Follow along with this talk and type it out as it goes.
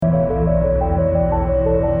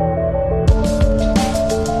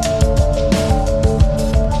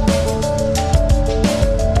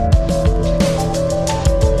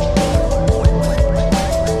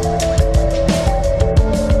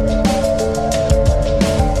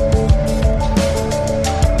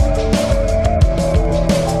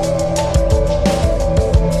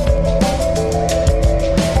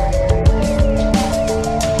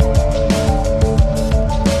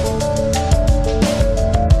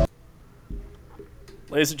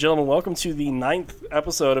Ladies and gentlemen, welcome to the 9th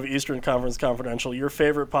episode of Eastern Conference Confidential, your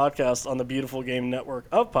favorite podcast on the beautiful game network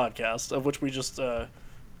of podcasts, of which we just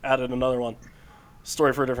added another one.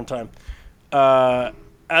 Story for a different time.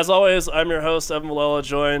 As always, I'm your host, Evan Villela,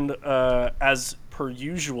 joined as per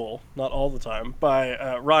usual, not all the time,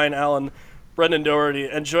 by Ryan Allen, Brendan Doherty,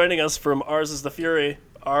 and joining us from Ours is the Fury,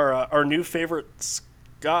 our new favorite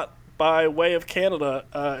Scot by way of Canada,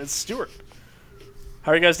 is Stuart.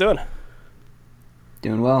 How are you guys doing?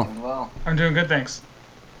 Doing well. I'm doing good, thanks.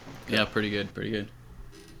 Yeah, pretty good. Good.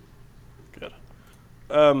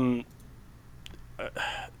 I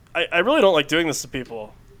really don't like doing this to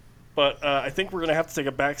people, but I think we're going to have to take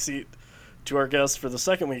a backseat to our guest for the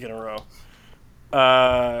second week in a row.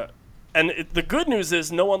 The good news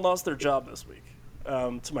is no one lost their job this week,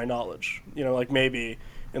 to my knowledge. You know, like maybe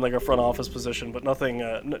in like a front office position, but nothing.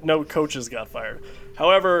 No coaches got fired.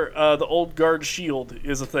 However, the old guard shield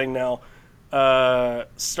is a thing now.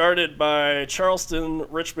 Started by Charleston,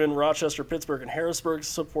 Richmond, Rochester, Pittsburgh, and Harrisburg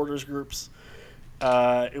supporters groups.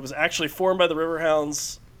 It was actually formed by the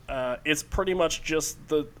Riverhounds. It's pretty much just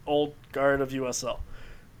the old guard of USL.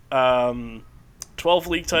 12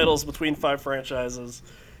 league titles between 5 franchises.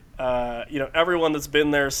 Everyone that's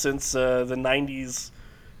been there since the 90s,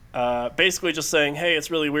 basically just saying, hey,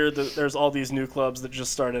 it's really weird that there's all these new clubs that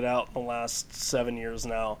just started out in the last 7 years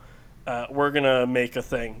now. We're going to make a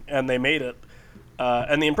thing. And they made it.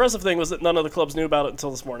 And the impressive thing was that none of the clubs knew about it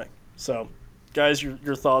until this morning. So, guys,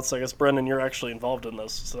 your thoughts. I guess, Brendan, you're actually involved in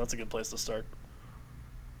this, so that's a good place to start.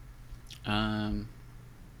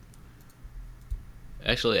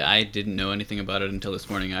 Actually, I didn't know anything about it until this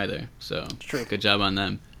morning either. So, True. Good job on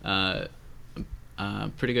them.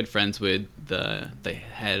 Pretty good friends with the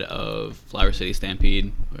head of Flower City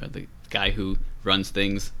Stampede, or the guy who runs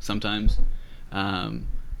things sometimes.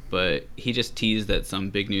 But he just teased that some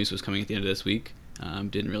big news was coming at the end of this week.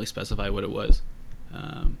 Didn't really specify what it was.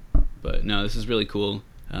 But no, this is really cool.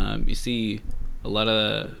 You see a lot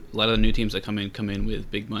of the new teams that come in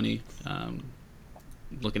with big money.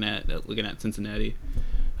 Looking at Cincinnati.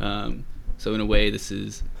 So in a way, this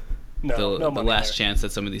is the last chance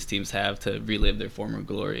that some of these teams have to relive their former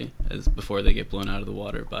glory as before they get blown out of the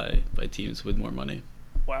water by teams with more money.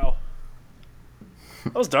 Wow.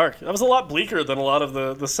 That was dark. That was a lot bleaker than a lot of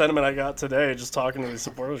the sentiment I got today just talking to these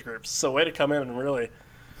supporters groups. So way to come in and really,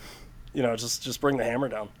 just bring the hammer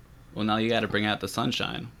down. Well, now you got to bring out the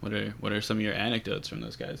sunshine. What are some of your anecdotes from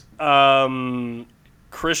those guys?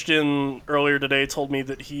 Christian earlier today told me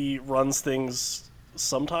that he runs things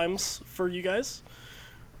sometimes for you guys.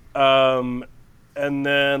 And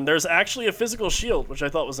then there's actually a physical shield, which I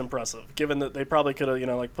thought was impressive, given that they probably could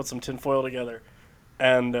have, put some tinfoil together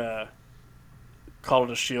and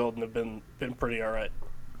called it a shield and have been pretty all right.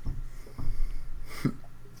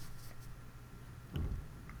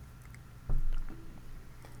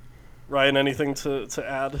 Ryan, anything to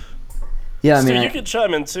add? Yeah, I Stu, mean, you could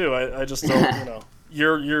chime in too. I just don't,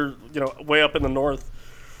 you're way up in the north.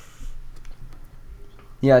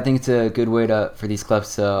 Yeah, I think it's a good way for these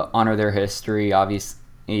clubs to honor their history.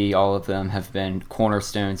 Obviously, all of them have been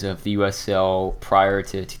cornerstones of the USL prior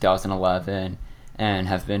to 2011 and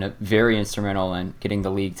have been very instrumental in getting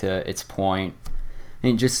the league to its point. I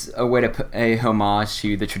mean, just a way to pay homage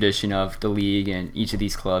to the tradition of the league and each of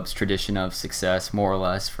these clubs' tradition of success, more or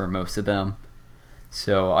less, for most of them.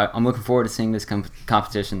 So I'm looking forward to seeing this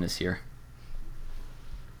competition this year.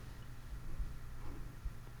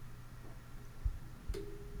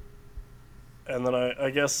 And then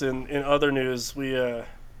I guess in other news, we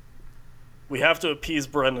have to appease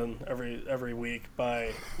Brendan every week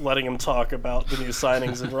by letting him talk about the new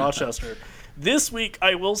signings in Rochester. This week,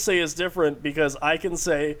 I will say, is different because I can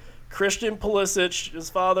say Christian Pulisic, his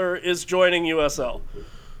father, is joining USL.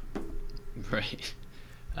 Right.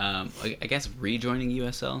 I guess rejoining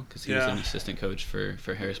USL because he was an assistant coach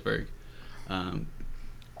for Harrisburg.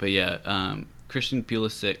 But yeah, Christian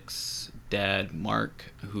Pulisic's dad, Mark,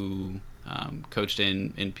 who coached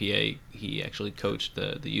in PA, he actually coached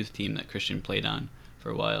the youth team that Christian played on for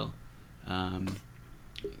a while.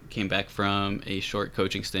 Came back from a short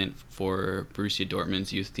coaching stint for Borussia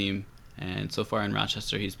Dortmund's youth team, and so far in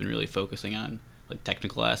Rochester he's been really focusing on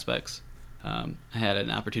technical aspects. I had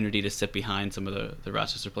an opportunity to sit behind some of the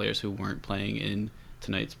Rochester players who weren't playing in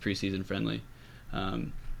tonight's preseason friendly,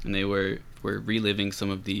 and they were reliving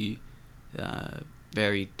some of the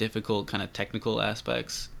very difficult kind of technical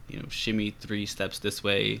aspects. Shimmy 3 steps this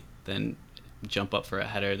way, then jump up for a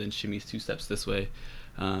header, then shimmy 2 steps this way.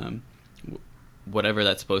 Whatever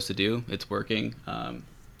that's supposed to do, it's working.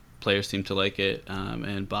 Players seem to like it,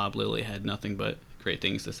 and Bob Lilly had nothing but great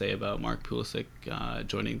things to say about Mark Pulisic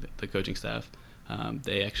joining the coaching staff.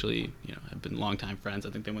 They actually, have been longtime friends. I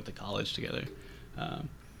think they went to college together.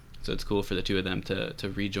 So it's cool for the two of them to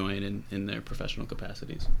rejoin in their professional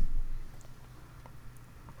capacities.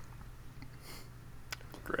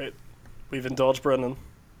 Great. We've indulged Brendan.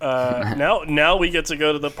 Now we get to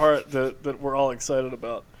go to the part that we're all excited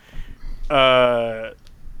about.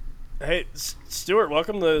 Hey, Stuart,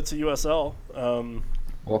 welcome to USL.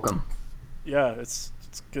 Welcome. Yeah, it's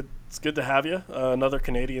good. It's good to have you. Another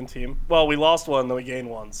Canadian team. Well, we lost one, then we gained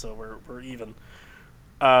one, so we're even.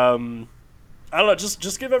 I don't know.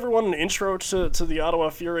 Just give everyone an intro to the Ottawa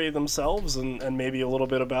Fury themselves, and maybe a little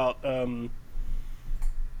bit about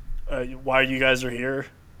why you guys are here.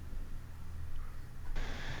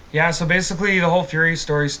 Yeah, so basically the whole Fury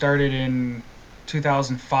story started in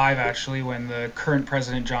 2005, actually, when the current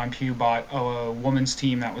president, John Pugh, bought a women's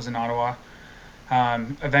team that was in Ottawa.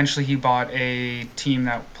 Eventually he bought a team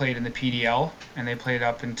that played in the PDL, and they played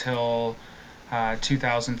up until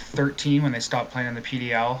 2013 when they stopped playing in the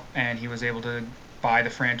PDL, and he was able to buy the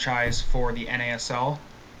franchise for the NASL.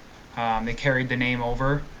 They carried the name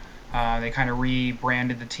over. They kind of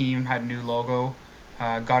rebranded the team, had a new logo,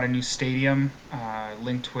 got a new stadium,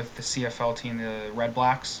 linked with the CFL team, the Red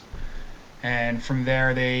Blacks. And from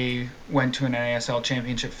there, they went to an NASL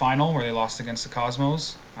championship final where they lost against the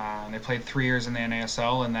Cosmos. They played 3 years in the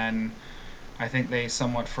NASL, and then I think they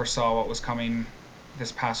somewhat foresaw what was coming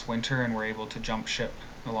this past winter and were able to jump ship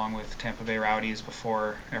along with Tampa Bay Rowdies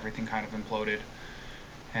before everything kind of imploded.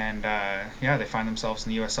 And they find themselves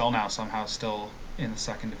in the USL now, somehow still in the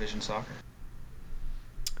second division soccer.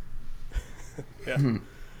 Yeah,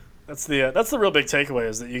 that's the real big takeaway,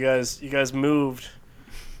 is that you guys moved,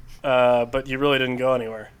 but you really didn't go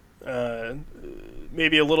anywhere.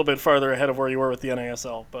 Maybe a little bit farther ahead of where you were with the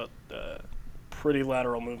NASL, but pretty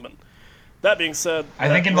lateral movement. That being said, I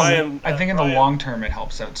think in Ryan, the long term it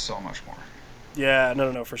helps out so much more. Yeah,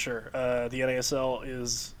 no, for sure. The NASL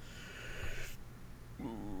is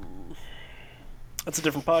that's a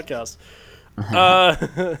different podcast.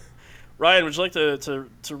 Ryan, would you like to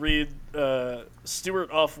read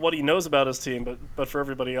Stuart off what he knows about his team, but for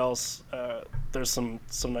everybody else, there's some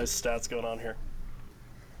nice stats going on here.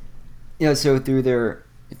 Yeah, so through their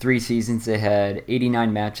 3 seasons, they had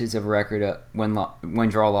 89 matches of a record of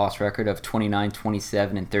win-draw-loss record of 29,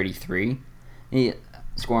 27, and 33.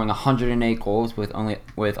 Scoring 108 goals with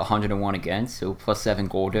 101 against, so plus 7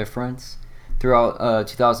 goal difference. Throughout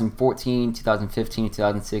 2014, 2015,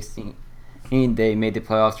 2016, they made the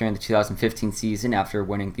playoffs during the 2015 season after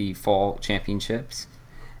winning the fall championships.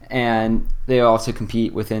 And they also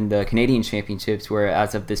compete within the Canadian Championships, where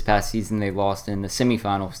as of this past season, they lost in the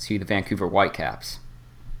semifinals to the Vancouver Whitecaps.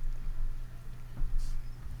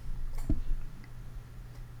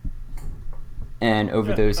 And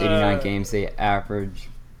over those 89 games, they average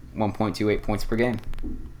 1.28 points per game.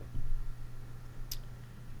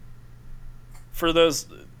 For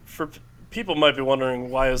people might be wondering,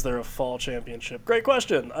 why is there a fall championship? Great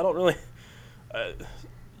question. I don't really.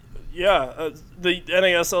 The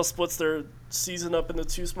NASL splits their season up into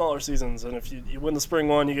 2 smaller seasons, and if you win the spring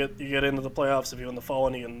one, you get into the playoffs. If you win the fall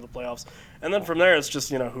one, you get into the playoffs, and then from there, it's just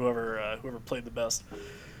whoever played the best.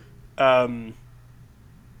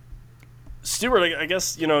 Stuart, I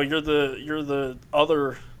guess you're the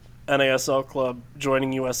other NASL club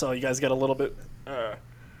joining USL. You guys get a little bit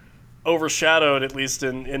overshadowed, at least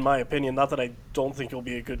in my opinion. Not that I don't think you'll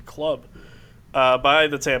be a good club, by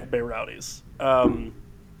the Tampa Bay Rowdies.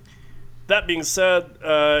 That being said,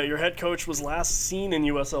 your head coach was last seen in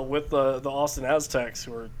USL with the Austin Aztecs,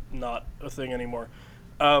 who are not a thing anymore.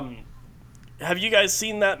 Have you guys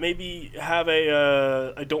seen that maybe have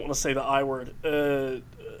I don't want to say the I word.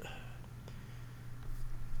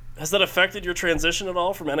 Has that affected your transition at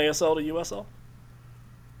all from NASL to USL?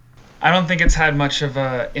 I don't think it's had much of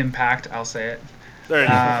an impact. I'll say it. There you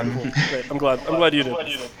go. Cool. Great. I'm glad you did.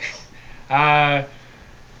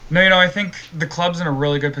 No, I think the club's in a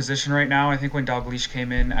really good position right now. I think when Dalglish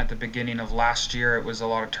came in at the beginning of last year, it was a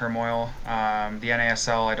lot of turmoil. The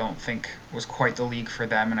NASL, I don't think, was quite the league for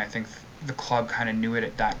them, and I think the club kind of knew it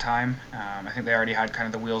at that time. I think they already had kind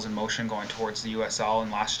of the wheels in motion going towards the USL,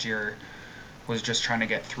 and last year was just trying to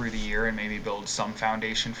get through the year and maybe build some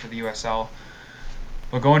foundation for the USL.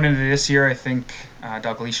 But going into this year, I think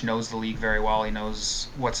Dalglish knows the league very well. He knows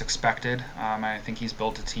what's expected, and I think he's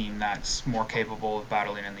built a team that's more capable of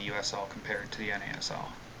battling in the USL compared to the NASL.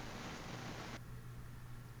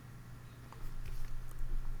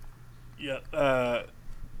 Yeah.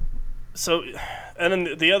 So, and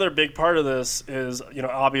then the other big part of this is,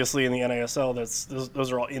 obviously in the NASL,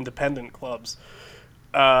 those are all independent clubs.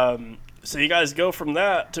 So you guys go from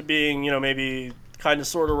that to being, maybe kind of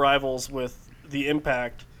sort of rivals with the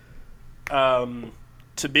Impact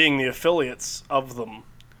to being the affiliates of them,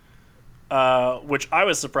 which I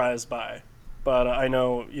was surprised by. But I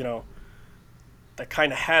know, that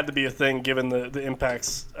kind of had to be a thing given the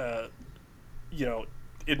Impact's,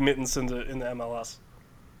 admittance in the MLS.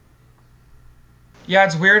 Yeah,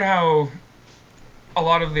 it's weird how a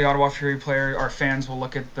lot of the Ottawa Fury fans will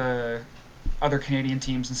look at the other Canadian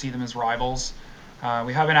teams and see them as rivals.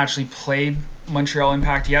 We haven't actually played Montreal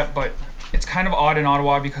Impact yet, but it's kind of odd in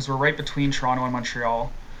Ottawa because we're right between Toronto and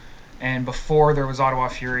Montreal. And before there was Ottawa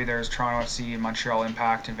Fury, there's Toronto FC and Montreal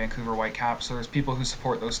Impact and Vancouver Whitecaps. So there's people who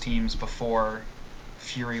support those teams before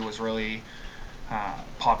Fury was really a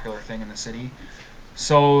popular thing in the city.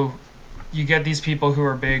 So you get these people who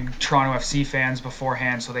are big Toronto FC fans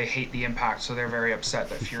beforehand, so they hate the Impact, so they're very upset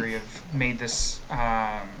that Fury have made this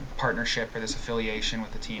partnership or this affiliation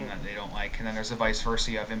with the team that they don't like. And then there's the vice versa.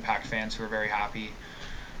 You have Impact fans who are very happy.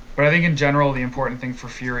 But I think in general, the important thing for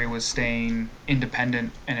Fury was staying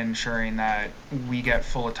independent and ensuring that we get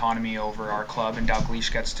full autonomy over our club, and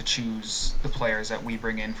Dalglish gets to choose the players that we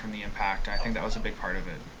bring in from the Impact. I think that was a big part of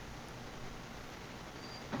it.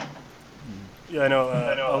 Yeah, I know.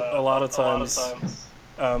 A lot of times,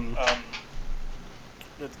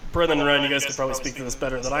 Brendan and Ryan, you guys could probably speak to this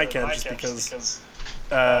better than I can, just because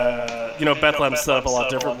Bethlehem's set up a lot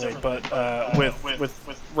differently. But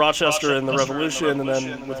with Rochester and the Revolution, and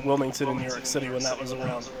then with Wilmington and New York City when that was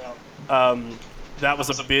around, that was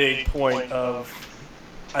a big point of,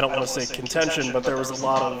 I don't want to say contention, but there was a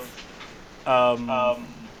lot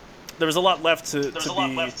left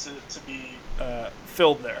to be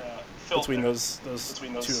filled there between those two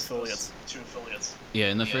affiliates. Yeah,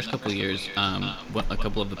 in the first couple of years, a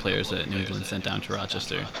couple of the players that New England sent down to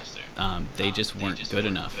Rochester, they just weren't good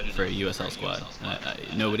enough for a USL squad.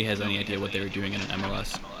 Nobody has any idea what they were doing in an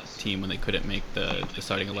MLS team when they couldn't make the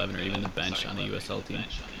starting 11 or even the bench on a USL team.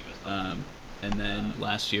 And then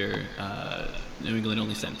last year, New England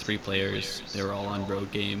only sent 3 players. They were all on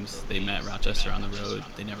road games. They met Rochester on the road.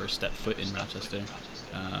 They never stepped foot in Rochester.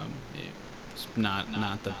 It's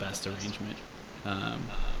not the best arrangement.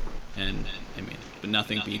 And I mean, but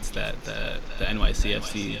nothing beats the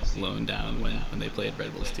NYCFC loan down when they played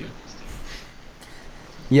Red Bulls too.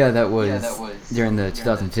 Yeah, that was during the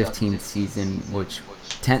 2015 season, which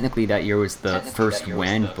technically that year was the first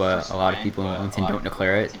win, but a lot of people in Wilmington don't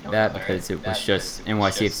declare it that because it was just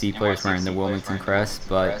NYCFC players wearing the Wilmington crest.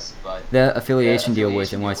 But the affiliation deal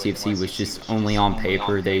with NYCFC was just only on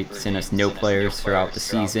paper. They sent us no players throughout the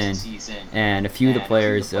season, and a few of the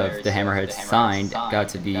players of the Hammerheads signed got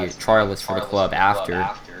to be trialists for the club after,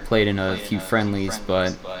 played in a few friendlies,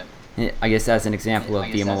 but I guess as an example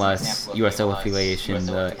of the MLS USL affiliation,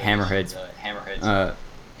 the Hammerheads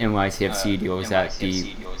NYCFC deal is at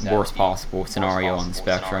the worst possible scenario on the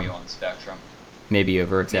spectrum. Maybe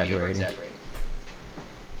over-exaggerating.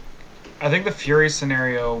 I think the Fury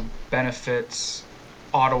scenario benefits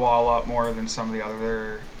Ottawa a lot more than some of the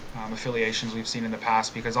other affiliations we've seen in the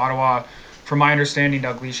past, because Ottawa, from my understanding,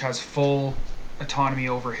 Dalglish has full autonomy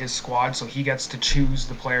over his squad, so he gets to choose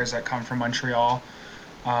the players that come from Montreal.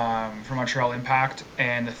 From Montreal Impact,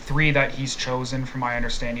 and the 3 that he's chosen, from my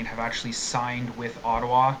understanding, have actually signed with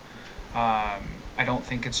Ottawa. I don't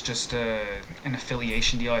think it's just an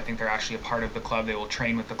affiliation deal. I think they're actually a part of the club. They will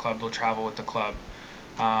train with the club. They'll travel with the club.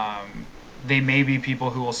 They may be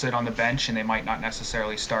people who will sit on the bench, and they might not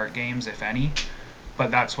necessarily start games, if any,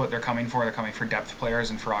 but that's what they're coming for. They're coming for depth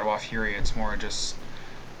players, and for Ottawa Fury, it's more just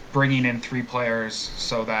bringing in 3 players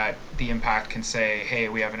so that the Impact can say, hey,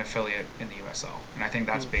 we have an affiliate in the USL. And I think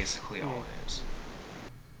that's basically all it is.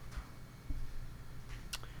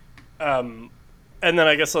 And then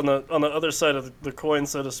I guess on the other side of the coin,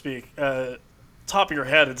 so to speak, top of your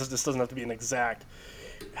head, this doesn't have to be an exact.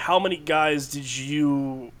 How many guys did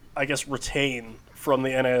you, I guess, retain from the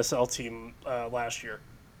NASL team last year?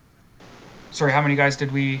 Sorry, how many guys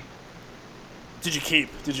did we... Did you keep?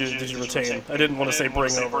 Did you retain? I didn't want to say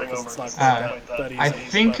bring over because it's not quite that easy. I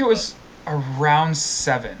think it was around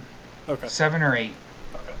 7. Okay. 7 or 8.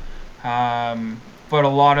 Okay. But a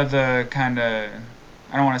lot of the kind of,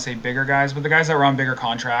 I don't want to say bigger guys, but the guys that were on bigger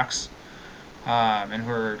contracts and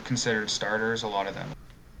who are considered starters, a lot of them.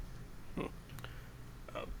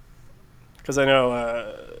 Because I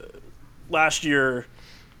know last year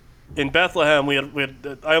in Bethlehem we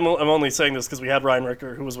had I'm only saying this because we had Ryan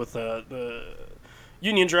Richter, who was with the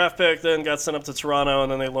Union draft pick, then got sent up to Toronto,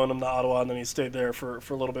 and then they loaned him to Ottawa, and then he stayed there for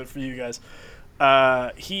a little bit for you guys.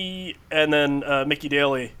 He and then Mickey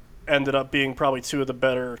Daly ended up being probably 2 of the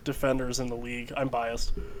better defenders in the league. I'm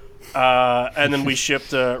biased. And then we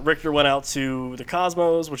shipped Richter went out to the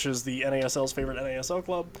Cosmos, which is the NASL's favorite NASL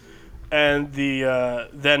club. and the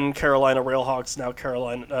then Carolina Railhawks, now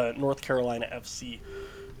North Carolina FC.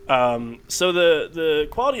 So the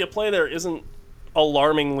quality of play there isn't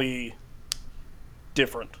alarmingly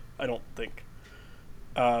different, I don't think.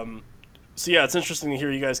 So yeah, it's interesting to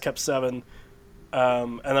hear you guys kept 7,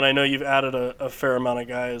 and then I know you've added a fair amount of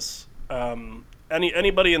guys.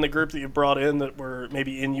 Anybody in the group that you brought in that were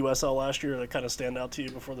maybe in USL last year that kind of stand out to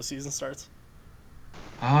you before the season starts?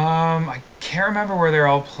 I can't remember where they're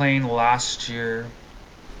all playing last year.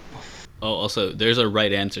 Oh, also, there's a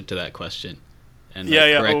right answer to that question. And the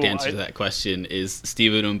correct answer to that question is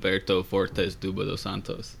Steven Humberto Fortes Duba dos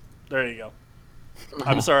Santos. There you go.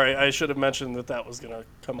 I'm sorry, I should have mentioned that was going to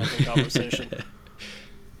come up in conversation.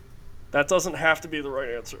 That doesn't have to be the right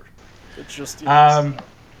answer. It's just...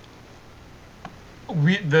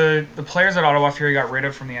 The players that Ottawa Fury got rid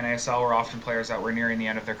of from the NASL were often players that were nearing the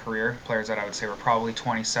end of their career, players that I would say were probably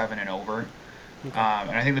 27 and over. Okay.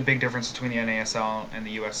 And I think the big difference between the NASL and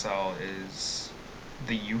the USL is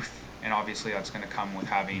the youth, and obviously that's going to come with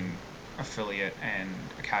having affiliate and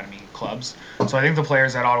academy clubs. So I think the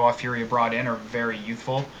players that Ottawa Fury brought in are very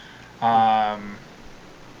youthful.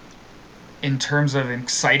 In terms of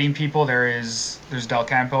exciting people, there's Del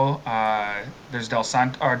Campo, there's Dos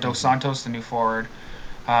Santos, the new forward,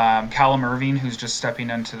 Callum Irving, who's just stepping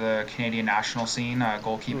into the Canadian national scene,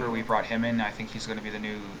 goalkeeper. We brought him in. I think he's going to be the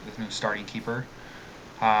new starting keeper.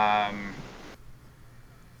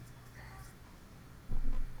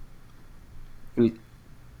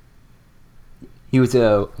 He's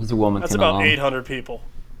a woman. That's about 800 people.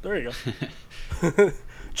 There you go.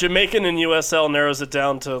 Jamaican in USL narrows it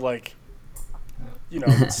down to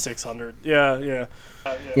 600. Yeah.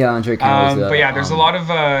 Andre Carroll's, but yeah, there's a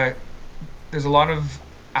lot of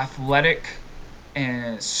athletic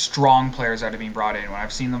and strong players that have been brought in. When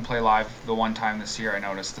I've seen them play live the one time this year, I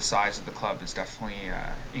noticed the size of the club has definitely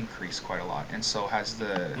increased quite a lot, and so has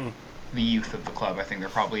the youth of the club. I think they're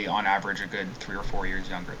probably on average a good 3 or 4 years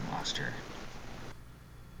younger than last year.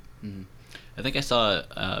 Mm-hmm. I think I saw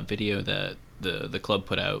a video that the club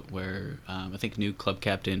put out where I think new club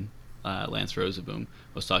captain Lance Rosaboom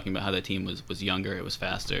was talking about how the team was younger, it was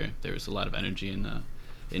faster, there was a lot of energy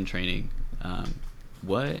in training.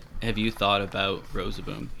 What have you thought about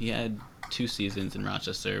Rosaboom? He had 2 seasons in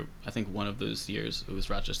Rochester. I think one of those years it was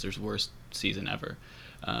Rochester's worst season ever.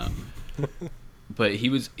 But he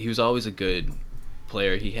was always a good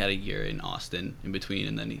player. He had a year in Austin in between,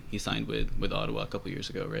 and then he signed with Ottawa a couple years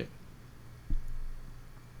ago, right?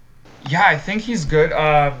 Yeah, I think he's good.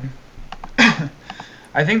 I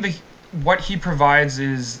think what he provides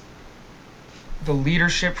is the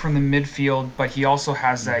leadership from the midfield, but he also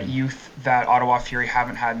has that youth that Ottawa Fury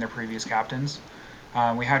haven't had in their previous captains.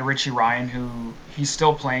 We had Richie Ryan, who he's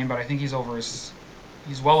still playing, but I think he's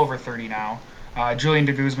well over 30 now. Julian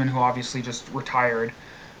de Guzman, who obviously just retired.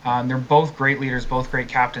 They're both great leaders, both great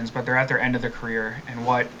captains, but they're at their end of their career. And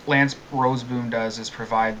what Lance Rosaboom does is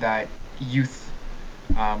provide that youth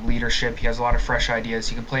leadership. He has a lot of fresh ideas.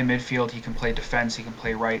 He can play midfield, he can play defense, he can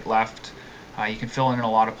play right, left. He can fill in a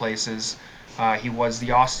lot of places. He was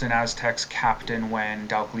the Austin Aztecs captain when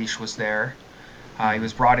Dalglish was there. He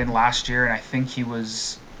was brought in last year, and I think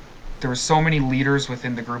there were so many leaders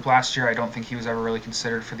within the group last year, I don't think he was ever really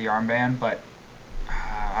considered for the armband, but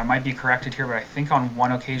I might be corrected here, but I think on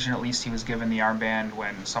one occasion at least he was given the armband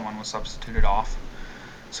when someone was substituted off.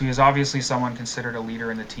 So he was obviously someone considered a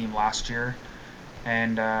leader in the team last year,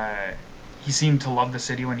 and he seemed to love the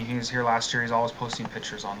city when he was here last year. He's always posting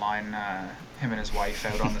pictures online, him and his wife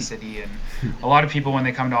out on the city, and a lot of people when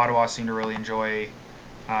they come to Ottawa seem to really enjoy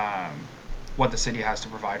what the city has to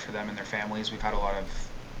provide for them and their families. We've had a lot of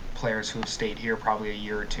players who have stayed here probably a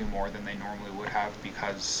year or two more than they normally would have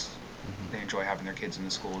because they enjoy having their kids in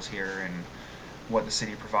the schools here and what the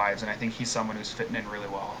city provides, and I think he's someone who's fitting in really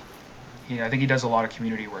well. I think he does a lot of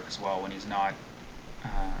community work as well when he's not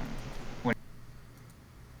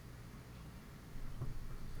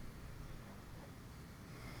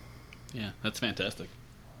Yeah, that's fantastic.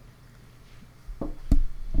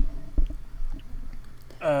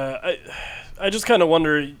 I just kind of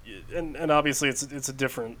wonder, and obviously it's a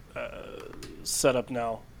different setup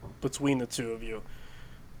now between the two of you.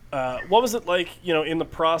 What was it like, in the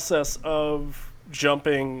process of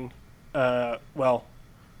jumping,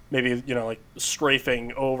 maybe like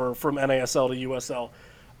strafing over from NASL to USL?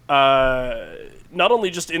 Not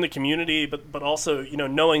only just in the community, but also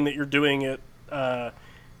knowing that you're doing it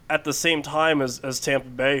at the same time as Tampa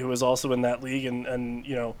Bay, who is also in that league,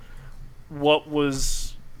 and what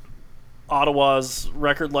was Ottawa's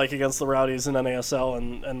record like against the Rowdies in NASL,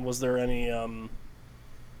 and was there any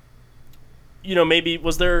maybe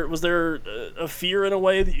was there a fear in a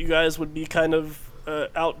way that you guys would be kind of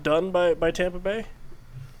outdone by Tampa Bay?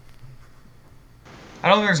 I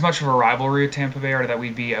don't think there's much of a rivalry at Tampa Bay or that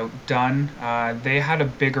we'd be outdone. They had a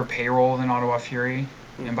bigger payroll than Ottawa Fury,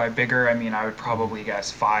 and by bigger, I mean I would probably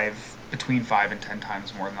guess between 5 and 10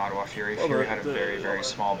 times more than Ottawa Fury. Fury had a very, very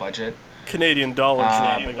small budget. Canadian dollar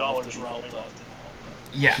dropping often helped.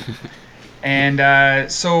 Yeah.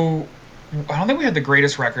 And so I don't think we had the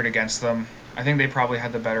greatest record against them. I think they probably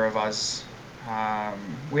had the better of us.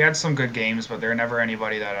 We had some good games, but they're never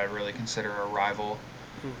anybody that I'd really consider a rival.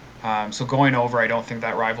 So going over, I don't think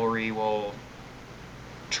that rivalry will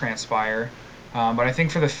transpire. But I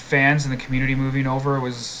think for the fans and the community moving over, it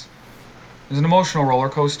was an emotional roller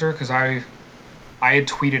coaster because I had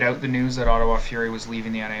tweeted out the news that Ottawa Fury was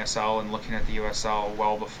leaving the NASL and looking at the USL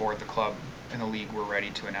well before the club and the league were ready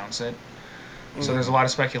to announce it. So there's a lot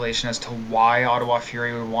of speculation as to why Ottawa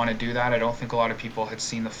Fury would want to do that. I don't think a lot of people had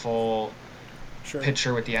seen the full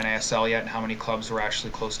picture with the NASL yet and how many clubs were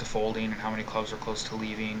actually close to folding and how many clubs were close to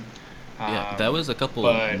leaving. Yeah, that was a couple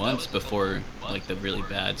of months before like the really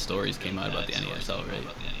bad stories came out about the NASL, right?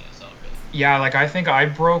 Yeah, like I think I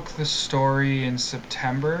broke the story in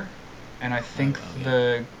September, and I think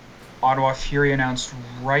the Ottawa Fury announced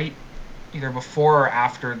right either before or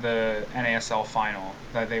after the NASL final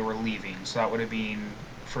that they were leaving. So that would have been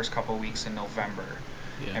first couple of weeks in November.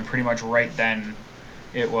 Yeah. And pretty much right then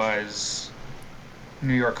it was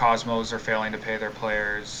New York Cosmos are failing to pay their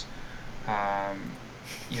players.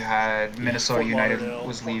 You had Minnesota United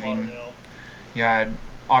was leaving. You had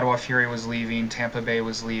Ottawa Fury was leaving. Tampa Bay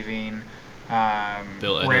was leaving.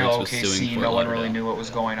 Real OKC, no one really knew what was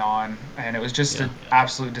going on. And it was just an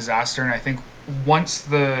absolute disaster. And I think once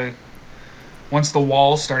the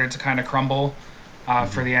walls started to kind of crumble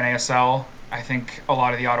for the NASL, I think a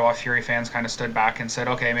lot of the Ottawa Fury fans kind of stood back and said,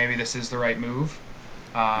 okay, maybe this is the right move.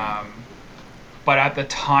 But at the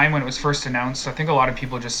time when it was first announced, I think a lot of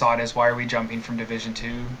people just saw it as, why are we jumping from Division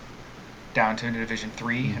 2 down to Division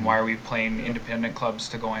 3, and why are we playing independent clubs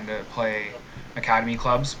to go into play academy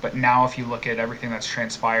clubs? But now if you look at everything that's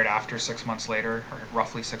transpired after 6 months later, or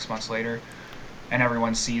roughly 6 months later, and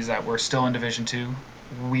everyone sees that we're still in Division 2,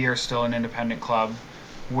 we are still an independent club,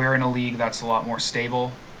 we're in a league that's a lot more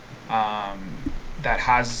stable, that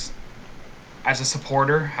has, as a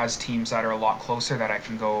supporter, has teams that are a lot closer that I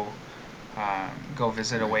can go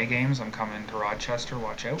visit away games. I'm coming to Rochester,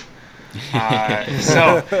 watch out.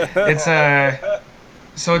 So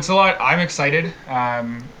it's a lot. I'm excited.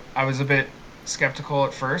 I was a bit skeptical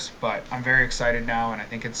at first, but I'm very excited now, and I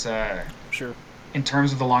think it's sure. In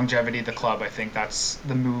terms of the longevity of the club, I think that's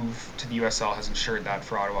the move to the USL has ensured that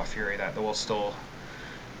for Ottawa Fury, that they will still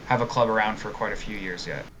have a club around for quite a few years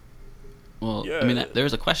yet. Well, I mean, there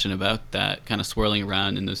was a question about that kind of swirling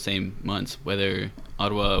around in those same months, whether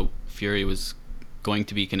Ottawa Fury was going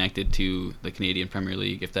to be connected to the Canadian Premier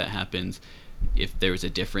League. If that happens, if there was a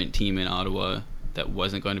different team in Ottawa that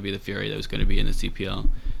wasn't going to be the Fury, that was going to be in the CPL,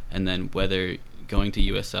 and then whether going to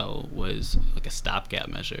USL was like a stopgap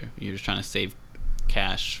measure. You're just trying to save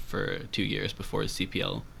cash for 2 years before the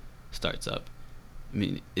CPL starts up. I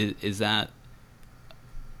mean, is that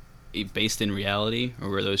based in reality, or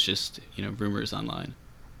were those just rumors online?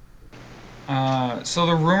 So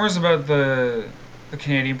the rumors about the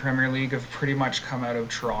Canadian Premier League have pretty much come out of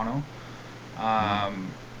Toronto,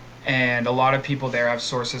 and a lot of people there have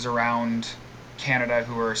sources around Canada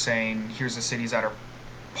who are saying, here's the cities that are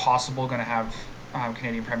possible going to have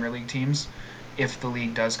Canadian Premier League teams if the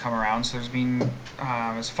league does come around. So there's been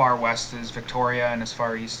as far west as Victoria and as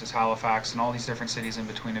far east as Halifax, and all these different cities in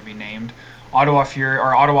between have been named. Ottawa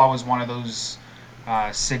was one of those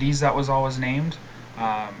cities that was always named.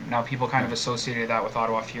 Now people kind of associated that with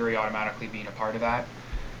Ottawa Fury automatically being a part of that.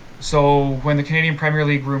 So when the Canadian Premier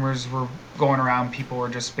League rumors were going around, people were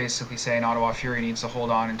just basically saying Ottawa Fury needs to hold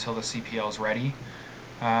on until the CPL is ready.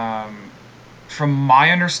 From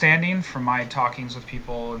my understanding, from my talkings with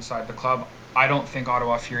people inside the club, I don't think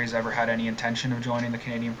Ottawa Fury's ever had any intention of joining the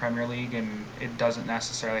Canadian Premier League, and it doesn't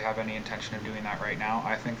necessarily have any intention of doing that right now.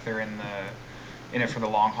 I think they're in it for the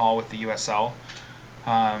long haul with the USL.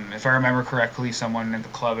 If I remember correctly, someone at the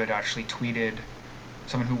club had actually tweeted,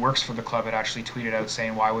 someone who works for the club had actually tweeted out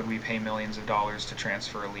saying, why would we pay millions of dollars to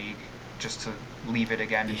transfer a league just to leave it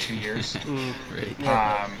again in 2 years? Right.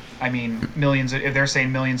 I mean, if they're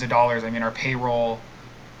saying millions of dollars, I mean, our payroll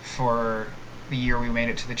for the year we made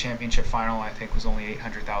it to the championship final, I think, was only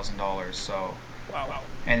 $800,000. So, wow.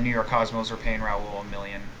 And the New York Cosmos were paying Raul $1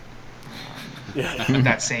 million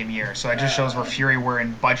that same year. So it just shows where Fury were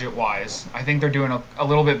in budget-wise. I think they're doing a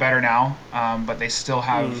little bit better now, but they still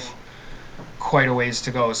have quite a ways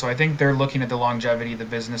to go. So I think they're looking at the longevity, the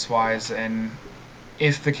business-wise, and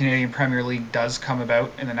if the Canadian Premier League does come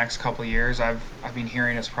about in the next couple of years, I've been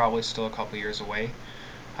hearing it's probably still a couple of years away.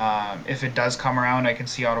 If it does come around, I can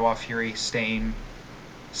see Ottawa Fury staying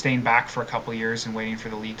back for a couple of years and waiting for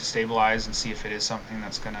the league to stabilize and see if it is something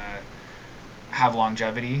that's going to have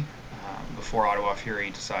longevity before Ottawa Fury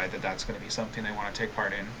decide that that's going to be something they want to take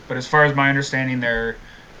part in. But as far as my understanding, they're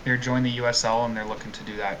joining the USL and they're looking to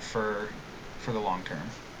do that for the long term.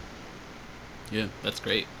 Yeah, that's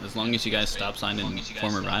great. As long as you guys stop signing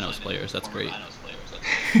former Rhinos players, that's great.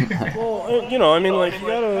 Well, you know, I mean, like, you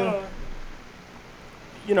gotta,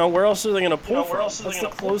 you know, where else are they going to pull from? That's the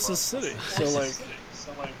closest city. So, like,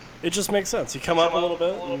 it just makes sense. You come up a little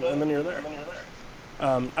bit, and then you're there.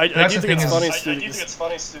 I do think it's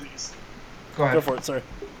funny, Stu. Go ahead. Go for it, sorry.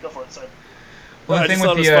 Well, I just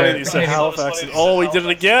thought it was funny that you said Halifax. Oh, we did it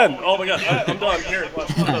again. Oh, my God. I'm done. Here, watch.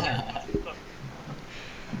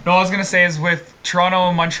 No, I was going to say is with Toronto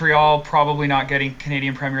and Montreal probably not getting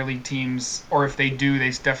Canadian Premier League teams, or if they do, they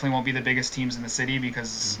definitely won't be the biggest teams in the city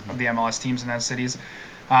because of the MLS teams in those cities.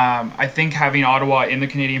 I think having Ottawa in the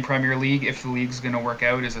Canadian Premier League, if the league's going to work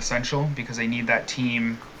out, is essential because they need that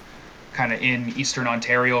team kind of in Eastern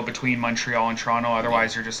Ontario between Montreal and Toronto.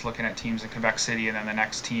 Otherwise, you're just looking at teams in Quebec City, and then the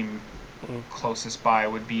next team closest by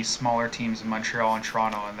would be smaller teams in Montreal and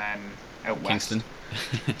Toronto, and then out west. Kingston.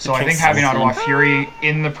 So I think having Ottawa Fury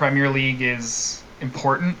in the Premier League is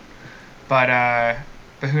important, but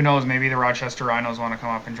who knows? Maybe the Rochester Rhinos want to come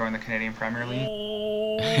up and join the Canadian Premier League.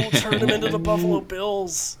 Oh, turn them into the Buffalo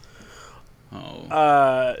Bills.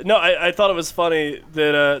 Oh. No, I thought it was funny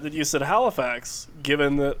that you said Halifax,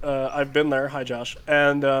 given that I've been there. Hi, Josh.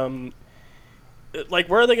 And like,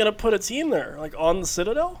 where are they going to put a team there? Like on the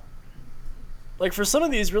Citadel? Like for some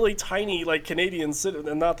of these really tiny, like Canadian cities,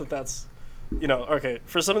 and not that that's, you know, okay,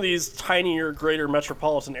 for some of these tinier, greater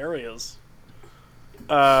metropolitan areas,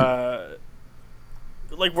 like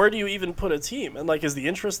where do you even put a team? And like, is the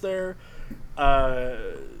interest there?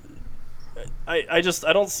 I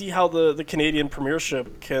don't see how the Canadian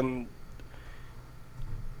Premiership can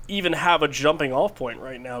even have a jumping off point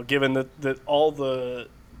right now, given that all the,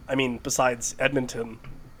 I mean, besides Edmonton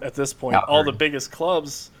at this point, all the biggest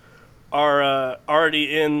clubs are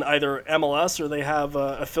already in either MLS or they have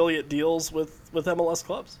affiliate deals with MLS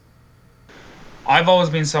clubs. I've always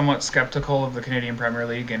been somewhat skeptical of the Canadian Premier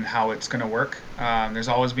League and how it's going to work. There's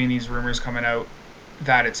always been these rumors coming out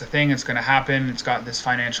that it's a thing, it's going to happen, it's got this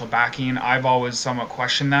financial backing. I've always somewhat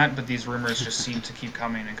questioned that, but these rumors just seem to keep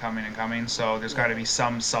coming and coming and coming, so there's got to be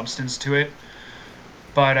some substance to it.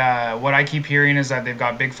 But what I keep hearing is that they've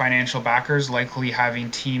got big financial backers, likely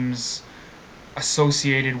having teams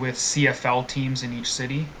associated with CFL teams in each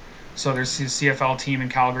city. So there's a CFL team in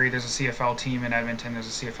Calgary, there's a CFL team in Edmonton, there's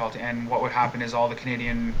a CFL team, and what would happen is all the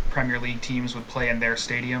Canadian Premier League teams would play in their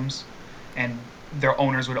stadiums, and their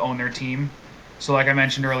owners would own their team. So like I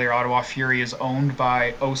mentioned earlier, Ottawa Fury is owned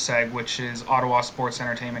by OSEG, which is Ottawa Sports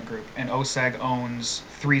Entertainment Group, and OSEG owns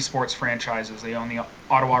 3 sports franchises. They own the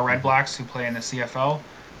Ottawa Red Blacks, who play in the CFL,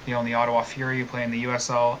 they own the Ottawa Fury, who play in the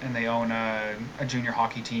USL, and they own a junior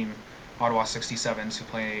hockey team, Ottawa 67s, who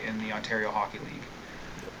play in the Ontario Hockey League.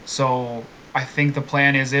 So I think the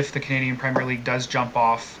plan is if the Canadian Premier League does jump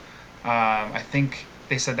off, I think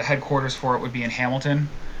they said the headquarters for it would be in Hamilton,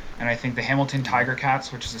 and I think the Hamilton Tiger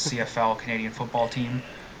Cats, which is a CFL Canadian football team,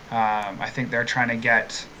 I think they're trying to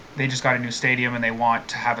they just got a new stadium and they want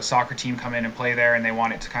to have a soccer team come in and play there, and they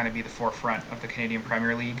want it to kind of be the forefront of the Canadian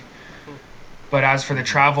Premier League. But as for the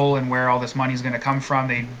travel and where all this money is going to come from,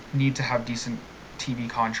 they need to have decent TV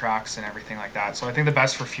contracts and everything like that. So I think the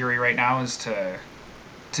best for Fury right now is to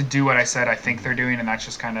do what I said I think they're doing, and that's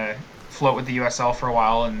just kind of float with the USL for a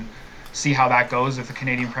while and see how that goes. If the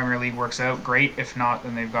Canadian Premier League works out, great. If not,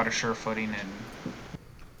 then they've got a sure footing. And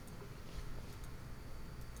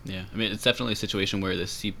yeah, I mean, it's definitely a situation where the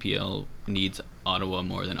CPL needs Ottawa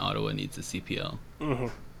more than Ottawa needs the CPL. Mm-hmm.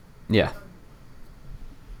 Yeah.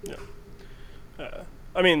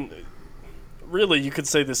 I mean, really, you could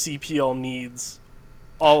say the CPL needs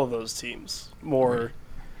all of those teams more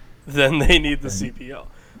than they need the CPL.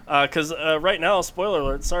 Because right now, spoiler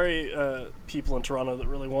alert, sorry people in Toronto that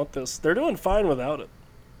really want this, they're doing fine without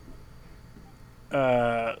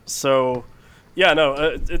it. So, yeah,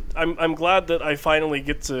 no, I'm glad that I finally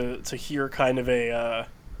get to hear kind of a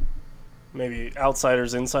maybe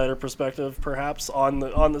outsider's insider perspective, perhaps, on the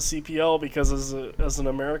CPL, because as an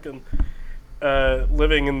American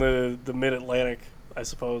living in the Mid-Atlantic, I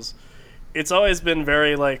suppose, it's always been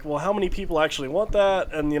very like, well, how many people actually want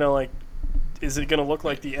that? And, you know, like, is it going to look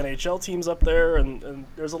like the NHL teams up there? And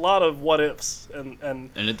there's a lot of what ifs. And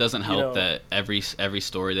it doesn't help that every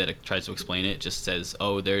story that it tries to explain it just says,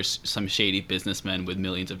 oh, there's some shady businessmen with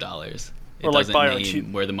millions of dollars. It or doesn't like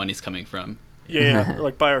name where the money's coming from. Yeah, or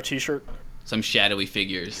like buy our T-shirt. Some shadowy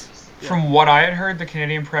figures. From what I had heard, the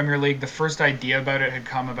Canadian Premier League, the first idea about it had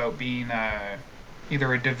come about being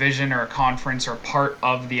either a division or a conference or part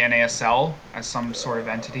of the NASL as some sort of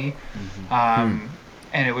entity. And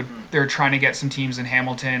they're trying to get some teams in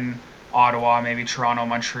Hamilton, Ottawa, maybe Toronto,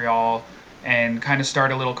 Montreal, and kind of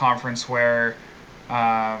start a little conference where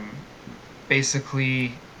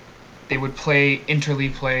basically they would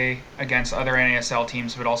interleague play against other NASL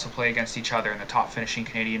teams, but also play against each other, and the top finishing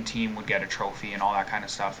Canadian team would get a trophy and all that kind of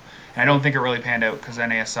stuff. And I don't think it really panned out because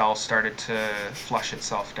NASL started to flush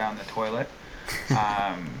itself down the toilet.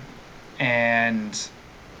 And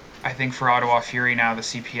I think for Ottawa Fury now, the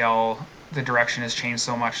CPL, the direction has changed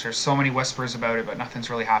so much. There's so many whispers about it, but nothing's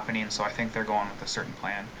really happening, so I think they're going with a certain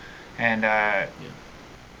plan. And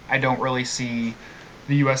I don't really see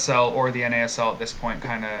the USL or the NASL at this point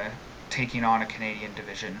kind of taking on a Canadian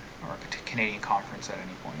division or a Canadian conference at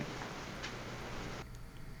any point.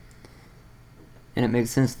 And it makes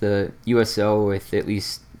sense the USL with at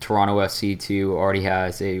least Toronto FC too already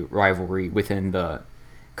has a rivalry within the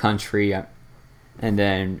country, and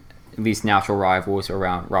then at least natural rivals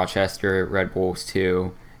around Rochester, Red Bulls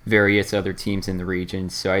too, various other teams in the region.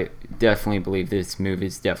 So I definitely believe this move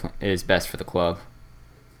is best for the club.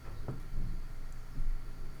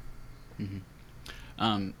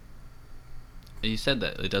 You said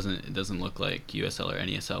that it doesn't look like USL or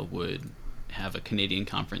NESL would have a Canadian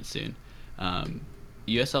conference soon.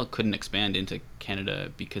 USL couldn't expand into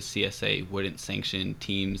Canada because CSA wouldn't sanction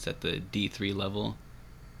teams at the D3 level,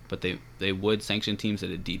 but they would sanction teams at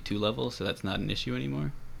a D2 level, so that's not an issue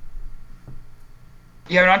anymore.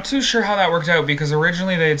 Yeah, I'm not too sure how that worked out because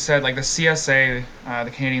originally they had said, like the CSA,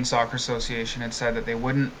 the Canadian Soccer Association, had said that they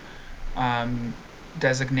wouldn't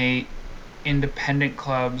designate independent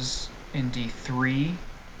clubs in D3.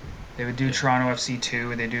 They would do Toronto FC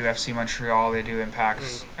 2, they do FC Montreal, they do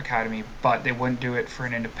Impact's Academy, but they wouldn't do it for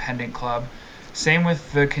an independent club. Same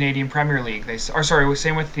with the Canadian Premier League.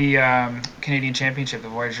 Same with the Canadian Championship, the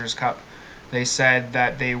Voyageurs Cup. They said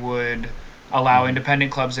that they would allow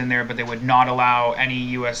independent clubs in there, but they would not allow any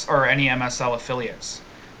US or any MSL affiliates.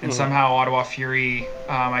 And somehow Ottawa Fury,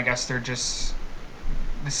 I guess the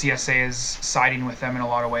CSA is siding with them in a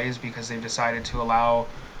lot of ways because they've decided to allow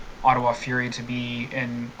Ottawa Fury to be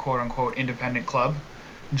in quote-unquote independent club,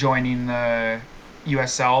 joining the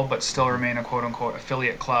USL, but still remain a quote-unquote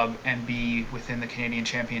affiliate club and be within the Canadian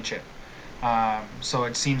Championship. So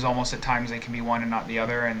it seems almost at times they can be one and not the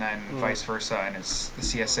other, and then vice versa, and it's the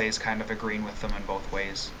CSA is kind of agreeing with them in both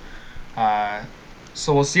ways.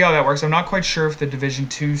 So we'll see how that works. I'm not quite sure if the Division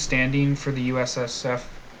 2 standing for the USSF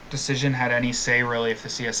decision had any say really if the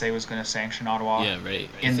CSA was going to sanction Ottawa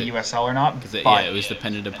in the USL or not. It was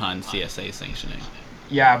dependent upon CSA sanctioning.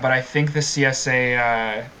 Yeah, but I think the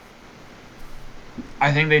CSA,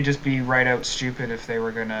 I think they'd just be right out stupid if they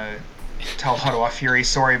were going to tell Ottawa Fury,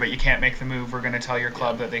 sorry, but you can't make the move. We're going to tell your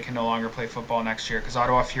club that they can no longer play football next year, because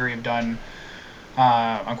Ottawa Fury have done,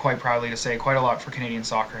 I'm quite proudly to say, quite a lot for Canadian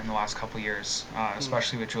soccer in the last couple of years,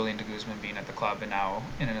 especially with Julian de Guzman being at the club and now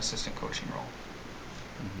in an assistant coaching role.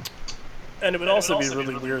 And it would also be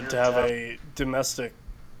really weird to have a domestic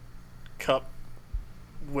cup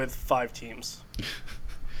with 5 teams.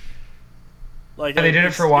 Like they did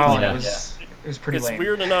it for a while, and it was pretty lame. It's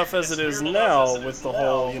weird enough as it is now with the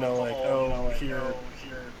whole,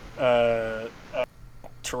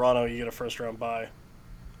 Toronto, you get a first round bye.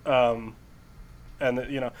 So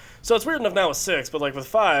it's weird enough now with 6, but like with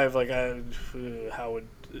 5, how would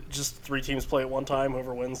just 3 teams play at one time?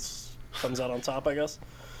 Whoever wins comes out on top, I guess.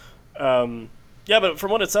 Yeah, but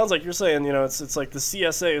from what it sounds like, you're saying, it's like the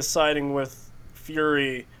CSA is siding with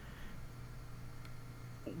Fury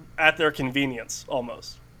at their convenience,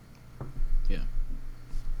 almost. Yeah.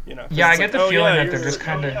 Yeah, I get the feeling that they're just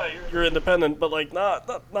kind of... You're independent, but like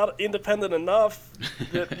not independent enough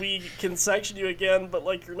that we can sanction you again, but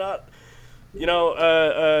like you're not...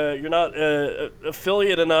 you're not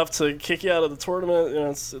affiliate enough to kick you out of the tournament.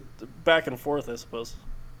 It's back and forth, I suppose.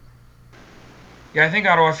 Yeah, I think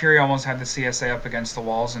Ottawa Fury almost had the CSA up against the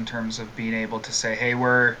walls in terms of being able to say, hey,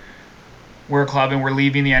 we're a club and we're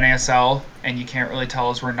leaving the NASL, and you can't really tell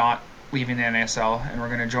us we're not leaving the NASL, and we're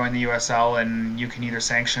going to join the USL, and you can either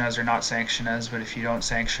sanction us or not sanction us, but if you don't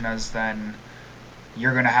sanction us, then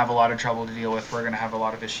you're going to have a lot of trouble to deal with. We're going to have a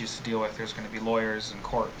lot of issues to deal with. There's going to be lawyers and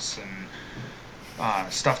courts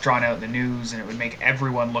and stuff drawn out in the news, and it would make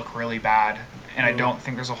everyone look really bad. and I don't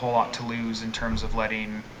think there's a whole lot to lose in terms of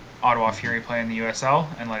letting Ottawa Fury play in the USL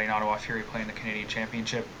and letting Ottawa Fury play in the Canadian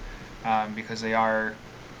Championship, because they're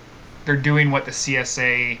doing what the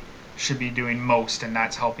CSA should be doing most, and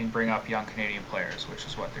that's helping bring up young Canadian players, which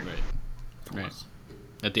is what they're doing. Right.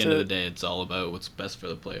 At the end of the day, it's all about what's best for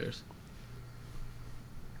the players.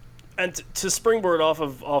 And to springboard off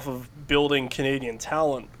of building Canadian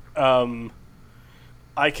talent,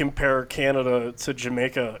 I compare Canada to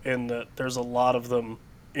Jamaica in that there's a lot of them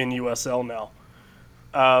in USL now.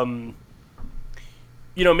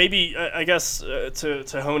 Maybe I guess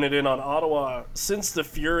to hone it in on Ottawa, since the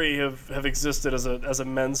Fury have existed as a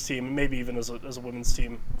men's team, maybe even as a women's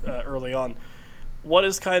team early on, what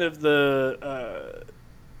is kind of the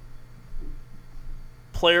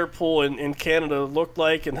player pool in Canada looked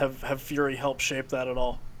like, and have Fury helped shape that at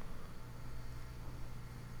all?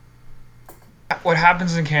 What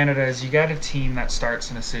happens in Canada is you get a team that starts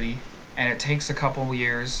in a city, and it takes a couple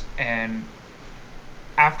years, and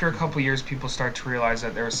after a couple years, people start to realize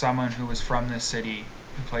that there was someone who was from this city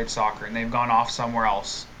who played soccer, and they've gone off somewhere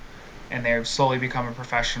else, and they've slowly become a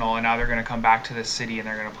professional, and now they're going to come back to this city, and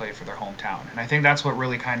they're going to play for their hometown. And I think that's what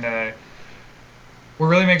really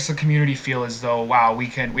makes the community feel as though, wow, we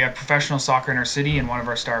have professional soccer in our city, and one of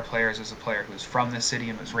our star players is a player who's from this city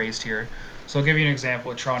and was raised here. So I'll give you an example.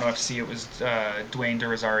 With Toronto FC, it was Dwayne De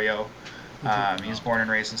Rosario. He was born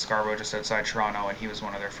and raised in Scarborough, just outside Toronto, and he was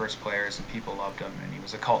one of their first players, and people loved him, and he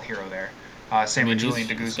was a cult hero there. Same with Julian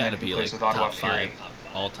de Guzman, who plays with Ottawa Fury. Top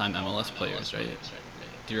 5 all-time MLS players, right?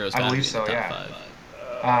 Dero's I believe be so, in the yeah. top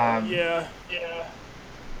 5. Yeah.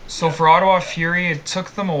 So for Ottawa Fury, it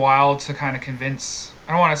took them a while to kind of convince,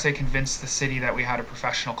 I don't want to say convince the city that we had a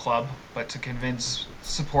professional club, but to convince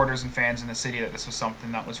supporters and fans in the city that this was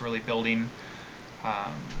something that was really building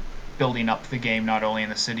up the game, not only in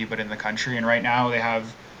the city but in the country. And right now they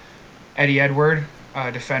have Eddie Edward,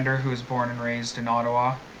 a defender who was born and raised in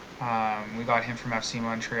Ottawa. We got him from from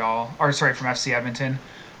FC Edmonton,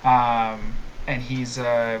 and he's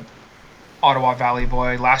a Ottawa Valley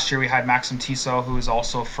boy. Last year we had Maxim Tissot, who is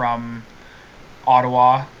also from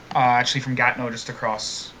Ottawa, actually from Gatineau, just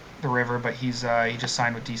across the river, but he just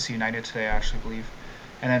signed with DC United today, I actually believe.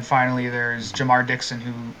 And then finally there's Jamar Dixon,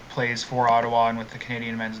 who plays for Ottawa and with the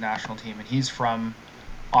Canadian men's national team, and he's from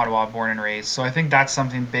Ottawa, born and raised. So I think that's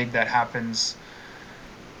something big that happens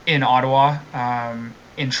in Ottawa.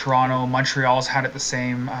 In Toronto, Montreal's had it the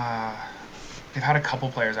same. They've had a couple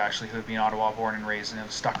players actually who have been Ottawa born and raised and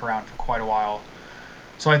have stuck around for quite a while.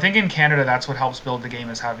 So I think in Canada that's what helps build the game,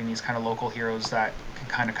 is having these kind of local heroes that can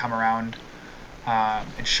kind of come around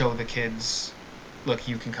and show the kids, look,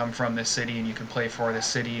 you can come from this city and you can play for this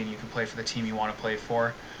city and you can play for the team you want to play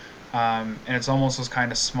for. And it's almost those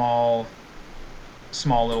kind of small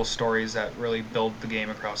little stories that really build the game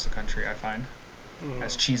across the country, I find.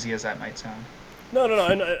 As cheesy as that might sound. No.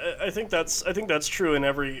 And I think that's true in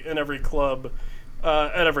every club,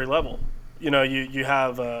 at every level. You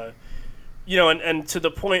have, and to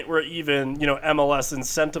the point where even MLS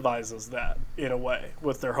incentivizes that in a way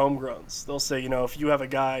with their homegrowns. They'll say, if you have a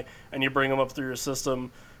guy and you bring him up through your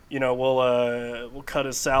system, we'll cut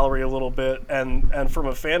his salary a little bit. And from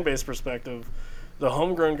a fan base perspective, the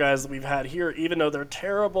homegrown guys that we've had here, even though they're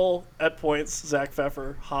terrible at points, Zach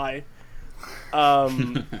Pfeffer, hi.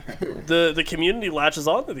 The community latches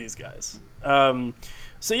on to these guys.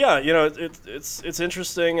 So yeah, it's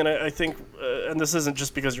interesting, and I think, and this isn't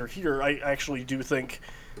just because you're here. I actually do think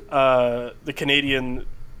the Canadian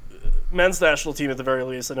men's national team, at the very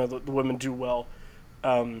least, I know the women do well,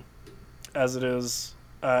 as it is,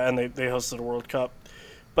 and they hosted a World Cup.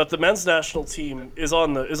 But the men's national team is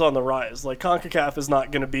on the rise. Like, CONCACAF is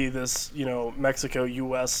not going to be this Mexico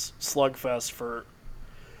U.S. slugfest for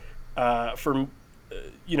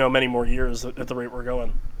many more years at the rate we're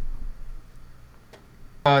going.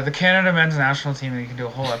 The Canada men's national team, you can do a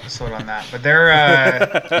whole episode on that, but they're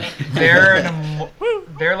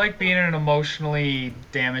they're like being in an emotionally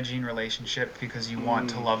damaging relationship, because you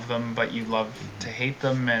want to love them but you love to hate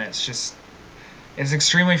them, and it's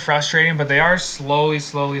extremely frustrating. But they are slowly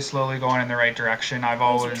going in the right direction. I've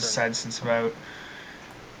always said for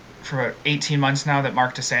about 18 months now that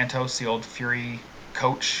Mark DeSantos, the old Fury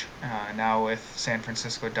coach, now with San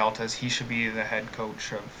Francisco Deltas, he should be the head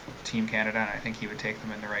coach of Team Canada, and I think he would take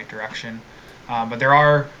them in the right direction. But there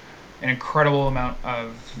are an incredible amount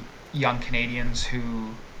of young Canadians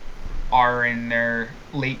who are in their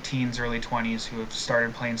late teens, early 20s, who have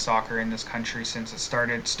started playing soccer in this country since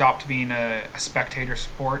it stopped being a spectator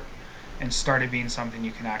sport and started being something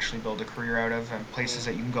you can actually build a career out of, and places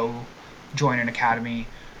that you can go join an academy.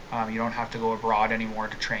 You don't have to go abroad anymore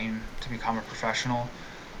to train to become a professional.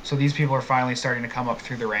 So these people are finally starting to come up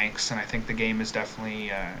through the ranks, and I think the game is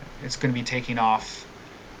definitely it's going to be taking off.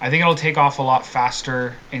 I think it'll take off a lot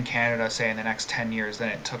faster in Canada, say in the next 10 years, than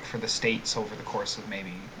it took for the States over the course of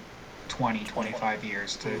maybe 20, 25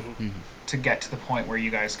 years to get to the point where you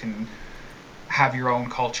guys can have your own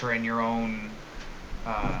culture and your own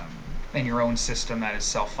system that is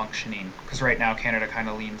self-functioning. Because right now Canada kind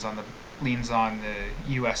of leans on the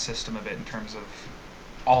U.S. system a bit in terms of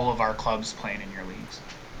all of our clubs playing in your leagues.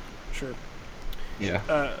 Sure.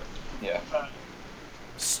 Yeah.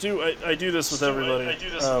 Stu, I do this with everybody.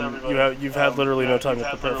 You've had literally no time to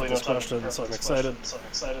prepare for this question, so I'm excited.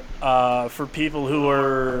 For people who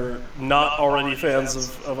are not already fans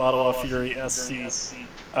of Ottawa Fury SC,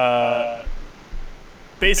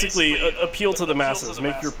 basically appeal to the masses.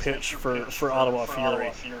 Make your pitch for Ottawa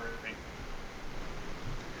Fury.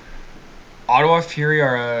 Ottawa Fury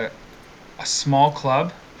are a small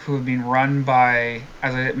club who have been run by,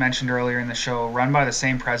 as I mentioned earlier in the show, run by the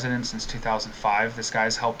same president since 2005. This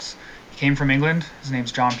guy's he came from England. His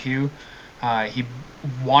name's John Pugh. He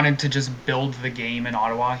wanted to just build the game in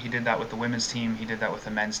Ottawa. He did that with the women's team. He did that with the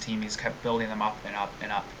men's team. He's kept building them up and up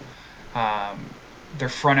and up. Their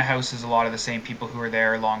front of house is a lot of the same people who were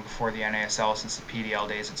there long before the NASL, since the PDL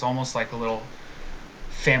days. It's almost like a little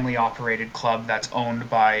family-operated club that's owned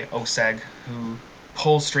by OSEG, who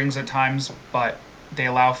pull strings at times, but they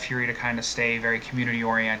allow Fury to kind of stay very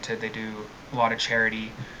community-oriented. They do a lot of charity.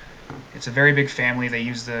 It's a very big family. They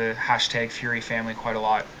use the hashtag Fury Family quite a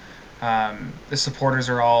lot. The supporters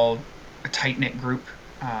are all a tight-knit group.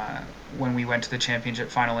 When we went to the championship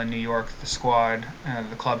final in New York, the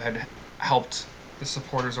club had helped the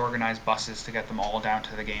supporters organize buses to get them all down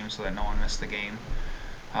to the game so that no one missed the game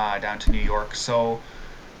down to New York. So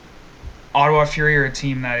Ottawa Fury are a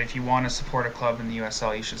team that if you want to support a club in the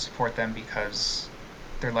USL, you should support them, because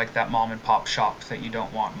they're like that mom and pop shop that you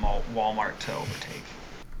don't want Walmart to overtake.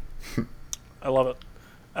 I love it.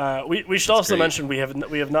 We should also mention we have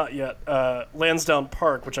not yet Lansdowne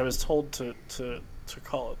Park, which I was told to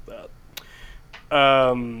call it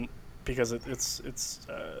that, because it's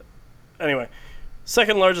anyway.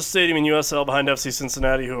 Second largest stadium in USL behind FC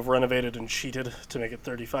Cincinnati, who have renovated and cheated to make it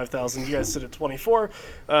 35,000. You guys sit at 24.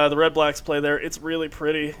 The Red Blacks play there. It's really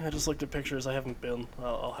pretty. I just looked at pictures. I haven't been.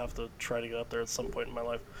 I'll have to try to get up there at some point in my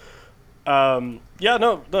life.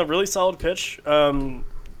 Really solid pitch.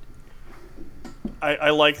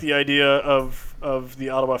 I like the idea of the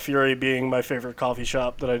Ottawa Fury being my favorite coffee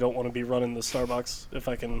shop that I don't want to be running the Starbucks, if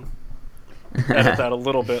I can edit that a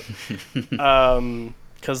little bit.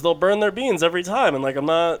 Because they'll burn their beans every time, and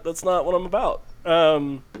that's not what I'm about.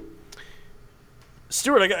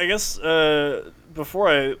 Stuart, I guess before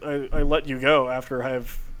I let you go, after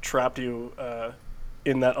I've trapped you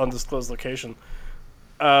in that undisclosed location,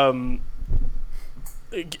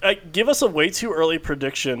 give us a way too early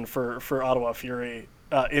prediction for Ottawa Fury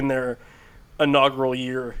in their inaugural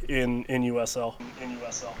year in USL.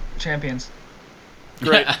 Champions.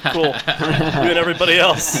 Great, cool. You and everybody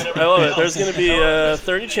else. I love it. There's going to be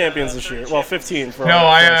 30 champions this year. Well, 15 for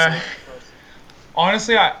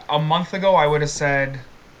honestly, a month ago I would have said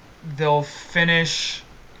they'll finish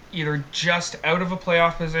either just out of a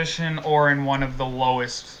playoff position or in one of the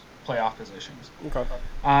lowest playoff positions. Okay.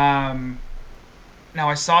 Now,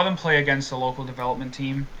 I saw them play against a local development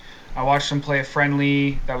team. I watched them play a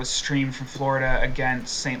friendly that was streamed from Florida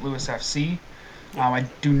against St. Louis FC. I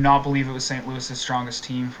do not believe it was St. Louis's strongest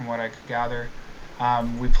team from what I could gather.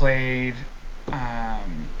 We played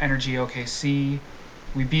Energy OKC.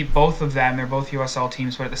 We beat both of them. They're both USL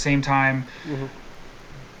teams, but at the same time,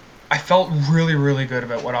 I felt really, really good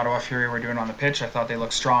about what Ottawa Fury were doing on the pitch. I thought they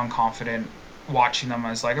looked strong, confident. Watching them, I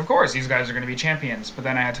was like, of course, these guys are going to be champions. But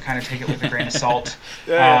then I had to kind of take it with a grain of salt,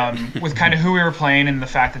 with kind of who we were playing and the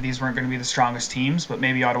fact that these weren't going to be the strongest teams. But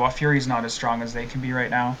maybe Ottawa Fury is not as strong as they can be right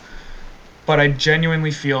now. But I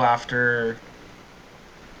genuinely feel, after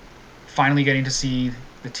finally getting to see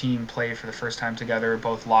the team play for the first time together,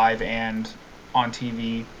 both live and on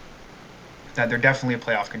TV, that they're definitely a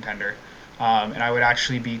playoff contender. And I would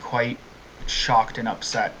actually be quite shocked and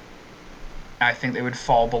upset. I think they would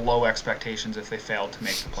fall below expectations if they failed to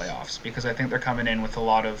make the playoffs, because I think they're coming in with a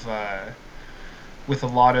lot of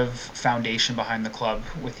foundation behind the club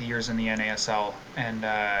with the years in the NASL, and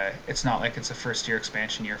it's not like it's a first-year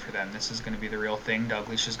expansion year for them. This is going to be the real thing.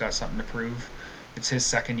 Douglas has got something to prove. It's his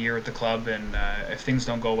second year with the club, and if things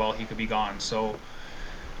don't go well, he could be gone. So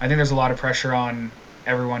I think there's a lot of pressure on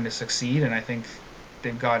everyone to succeed, and I think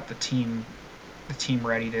they've got the team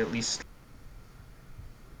ready to at least.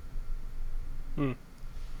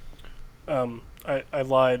 I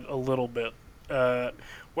lied a little bit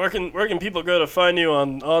Where can people go to find you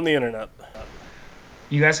on the internet?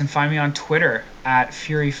 You guys can find me on Twitter at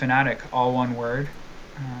Fury Fanatic, all one word.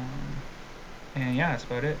 And yeah, that's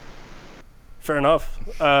about it. Fair enough.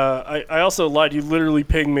 I also lied. You literally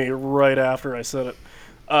pinged me right after I said it.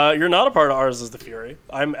 You're not a part of Ours is the Fury.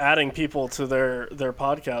 I'm adding people to their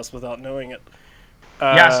podcast without knowing it.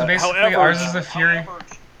 So basically, however, Ours is the Fury.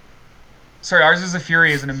 Sorry, Ours is the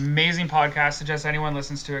Fury is an amazing podcast. Suggest anyone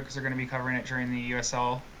listens to it because they're going to be covering it during the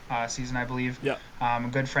USL season, I believe. Yeah. I'm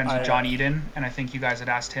good friends with John Eden, and I think you guys had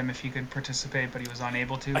asked him if he could participate, but he was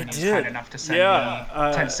unable to, and he was kind enough to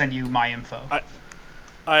send you my info.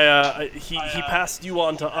 He passed you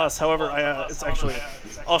on to us. However, it's actually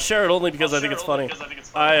I'll share it only because I think it's funny.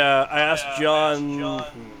 I asked John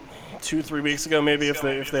 2-3 weeks ago maybe if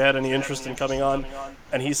they had any interest in coming on,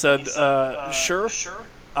 and he said sure.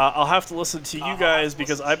 I'll have to listen to you guys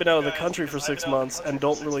because I've been out of the country for 6 months and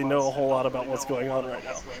don't really know a whole lot about what's going on right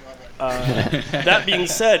now. That being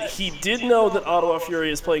said, he did know that Ottawa Fury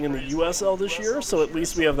is playing in the USL this year, so at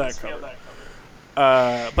least we have that covered.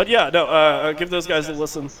 But yeah, no, give those guys a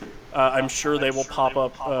listen. I'm sure they will pop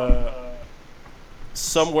up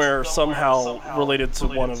somewhere, somehow related to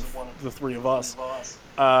one of the three of us.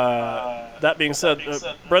 That being said,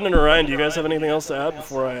 Brendan or Ryan, do you guys have anything else to add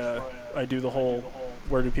before I do the whole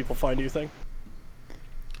where do people find you thing?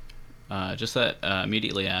 Just that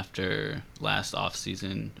immediately after last off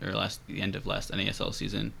season or the end of last NASL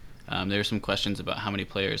season, there were some questions about how many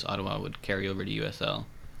players Ottawa would carry over to USL.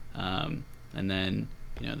 And then,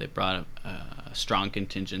 they brought a strong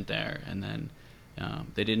contingent there. And then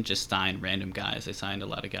they didn't just sign random guys. They signed a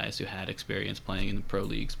lot of guys who had experience playing in the pro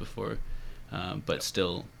leagues before, but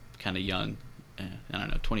still kind of young,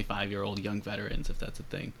 25-year-old young veterans, if that's a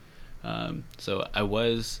thing. So I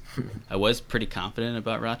was pretty confident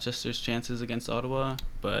about Rochester's chances against Ottawa,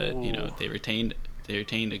 but they retained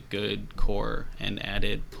a good core and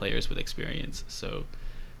added players with experience. So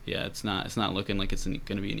yeah, it's not looking like it's going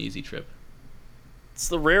to be an easy trip. It's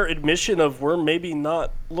the rare admission of we're maybe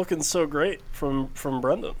not looking so great from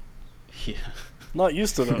Brendan. Yeah, not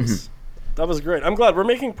used to those. That was great. I'm glad we're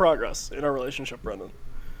making progress in our relationship, Brendan.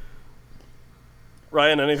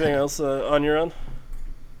 Ryan, anything else on your end?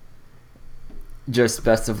 Just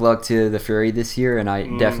best of luck to the Fury this year, and I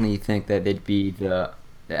definitely think that they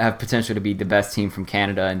have potential to be the best team from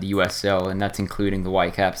Canada in the USL, and that's including the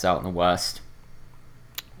Whitecaps out in the West.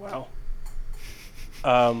 Wow.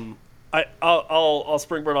 I'll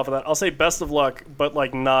springboard off of that. I'll say best of luck, but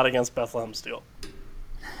not against Bethlehem Steel.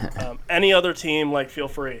 Any other team, feel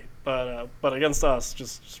free, but against us,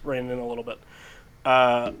 just rein in a little bit.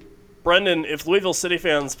 Brendan, if Louisville City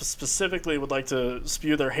fans specifically would like to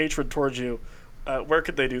spew their hatred towards you, where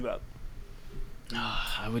could they do that?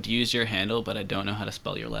 I would use your handle, but I don't know how to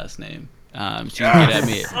spell your last name. So you can get at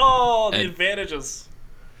me. The advantages.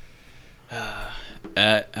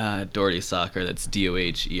 At Doherty Soccer. That's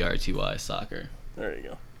DOHERTY Soccer. There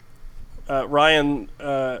you go. Ryan,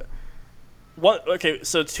 okay,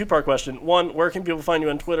 so two-part question. One, where can people find you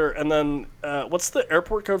on Twitter? And then, what's the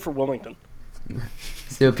airport code for Wilmington?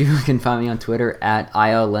 So people can find me on Twitter at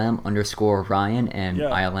ILM_Ryan, and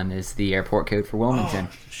ILM is the airport code for Wilmington.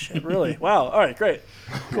 Oh, shit, really? Wow. All right, great.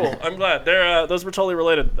 Cool. I'm glad. Those were totally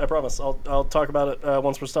related, I promise. I'll talk about it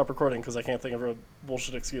once we stop recording because I can't think of a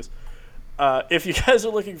bullshit excuse. If you guys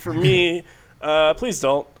are looking for me, please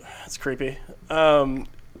don't. It's creepy.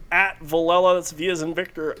 At Villela, that's V as in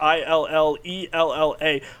Victor,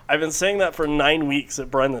 ILLELLA. I've been saying that for 9 weeks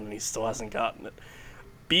at Brendan, and he still hasn't gotten it.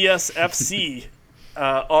 BSFC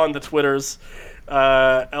on the Twitters.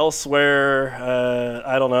 Elsewhere,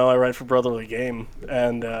 I don't know. I write for Brotherly Game,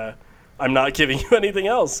 and I'm not giving you anything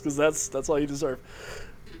else because that's all you deserve.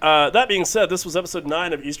 That being said, this was episode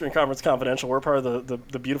 9 of Eastern Conference Confidential. We're part of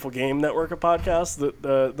the beautiful game network of podcasts that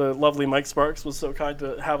the lovely Mike Sparks was so kind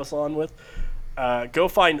to have us on with. Go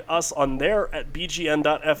find us on there at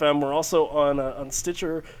bgn.fm. We're also on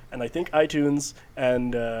Stitcher and I think iTunes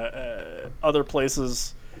and other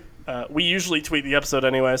places. We usually tweet the episode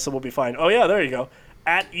anyway, so we'll be fine. Oh yeah, there you go.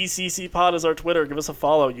 At ECC Pod is our Twitter. Give us a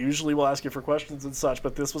follow. Usually we'll ask you for questions and such,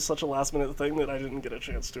 but this was such a last minute thing that I didn't get a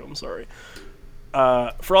chance to. I'm sorry.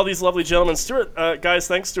 For all these lovely gentlemen, Stuart, guys,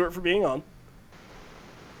 thanks, Stuart, for being on.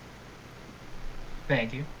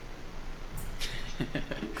 Thank you.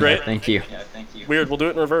 Great. Yeah, thank you. Weird. We'll do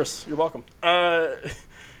it in reverse. You're welcome.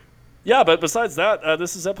 Yeah, but besides that,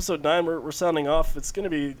 this is episode 9. We're sounding off. It's going to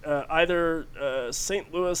be either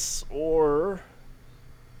St. Louis or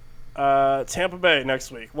Tampa Bay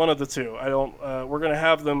next week. One of the two. I don't. We're going to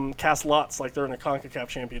have them cast lots like they're in a CONCACAF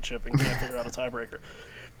championship and can't figure out a tiebreaker.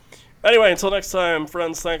 Anyway, until next time,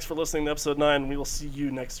 friends, thanks for listening to episode 9. We will see you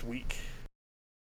next week.